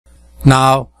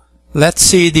Now, let's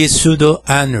see the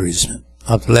pseudoaneurysm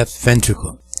of the left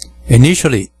ventricle.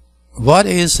 Initially, what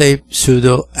is a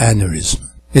pseudoaneurysm?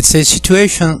 It's a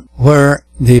situation where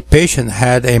the patient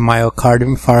had a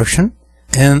myocardial infarction,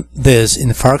 and this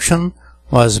infarction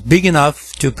was big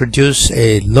enough to produce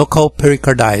a local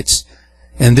pericarditis,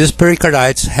 and this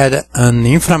pericarditis had an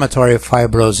inflammatory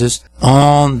fibrosis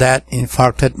on that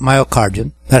infarcted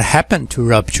myocardium that happened to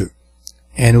rupture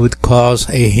and would cause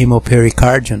a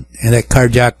hemopericardium and a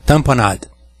cardiac tamponade,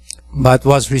 but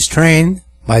was restrained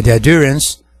by the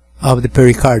adherence of the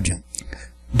pericardium.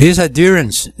 This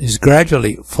adherence is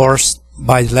gradually forced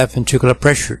by the left ventricular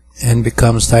pressure and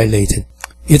becomes dilated.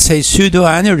 It's a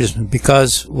pseudoaneurysm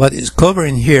because what is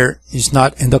covering here is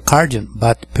not endocardium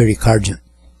but pericardium.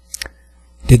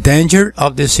 The danger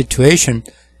of this situation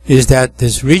is that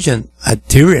this region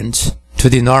adherent to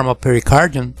the normal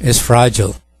pericardium is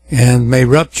fragile and may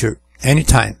rupture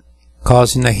anytime,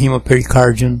 causing a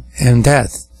hemopericardium and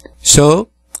death. So,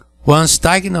 once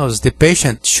diagnosed, the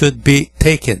patient should be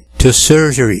taken to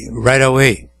surgery right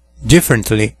away,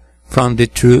 differently from the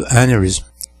true aneurysm.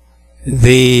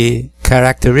 The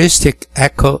characteristic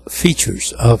echo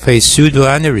features of a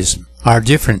pseudoaneurysm are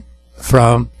different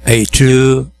from a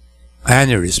true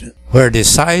aneurysm, where the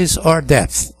size or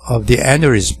depth of the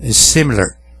aneurysm is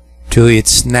similar to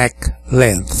its neck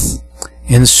length.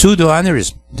 In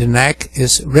pseudoaneurysm, the neck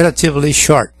is relatively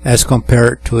short as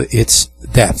compared to its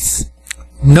depth.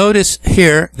 Notice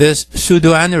here this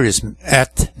pseudoaneurysm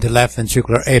at the left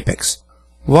ventricular apex.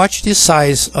 Watch the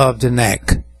size of the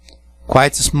neck,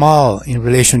 quite small in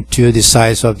relation to the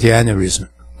size of the aneurysm.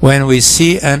 When we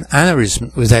see an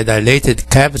aneurysm with a dilated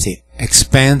cavity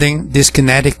expanding this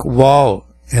kinetic wall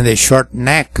and a short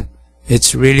neck,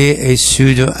 it's really a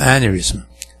pseudoaneurysm.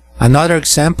 Another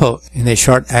example in a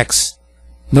short X.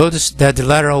 Notice that the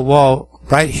lateral wall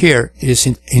right here is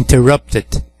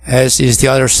interrupted, as is the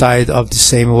other side of the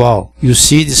same wall. You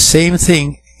see the same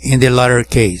thing in the latter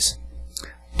case.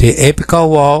 The apical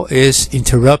wall is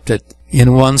interrupted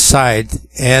in one side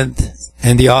and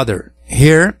the other.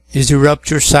 Here is the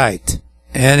rupture site,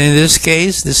 and in this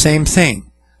case the same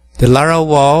thing. The lateral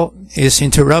wall is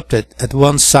interrupted at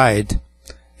one side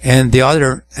and the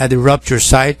other at the rupture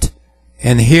site,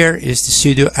 and here is the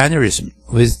pseudoaneurysm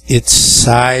with its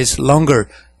size longer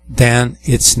than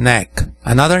its neck.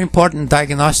 Another important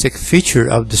diagnostic feature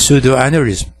of the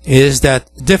pseudoaneurysm is that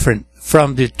different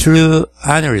from the true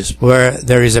aneurysm, where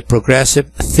there is a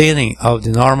progressive thinning of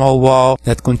the normal wall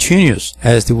that continues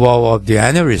as the wall of the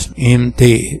aneurysm. In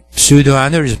the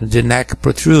pseudoaneurysm, the neck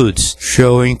protrudes,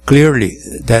 showing clearly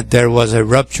that there was a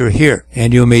rupture here,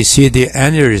 and you may see the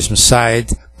aneurysm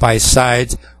side by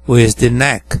side with the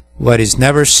neck, what is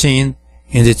never seen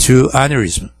in the true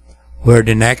aneurysm, where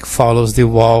the neck follows the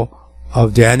wall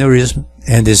of the aneurysm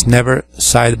and is never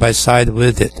side by side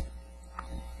with it.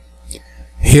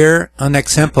 Here, an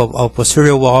example of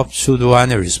posterior wall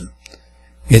pseudoaneurysm.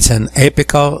 It's an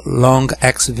apical long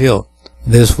X view.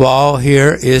 This wall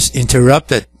here is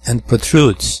interrupted and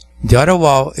protrudes. The other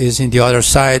wall is in the other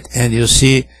side, and you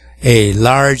see a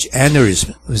large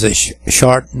aneurysm with a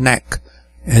short neck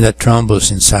and a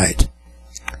thrombus inside.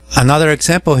 Another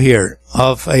example here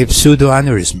of a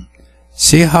pseudoaneurysm.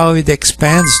 See how it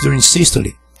expands during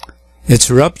systole.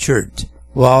 It's ruptured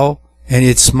wall and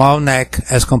its small neck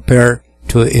as compared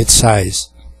to its size.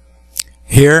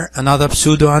 Here, another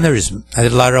pseudoaneurysm at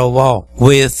the lateral wall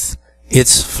with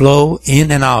its flow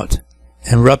in and out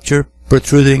and rupture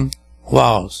protruding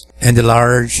walls and the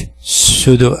large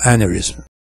pseudoaneurysm.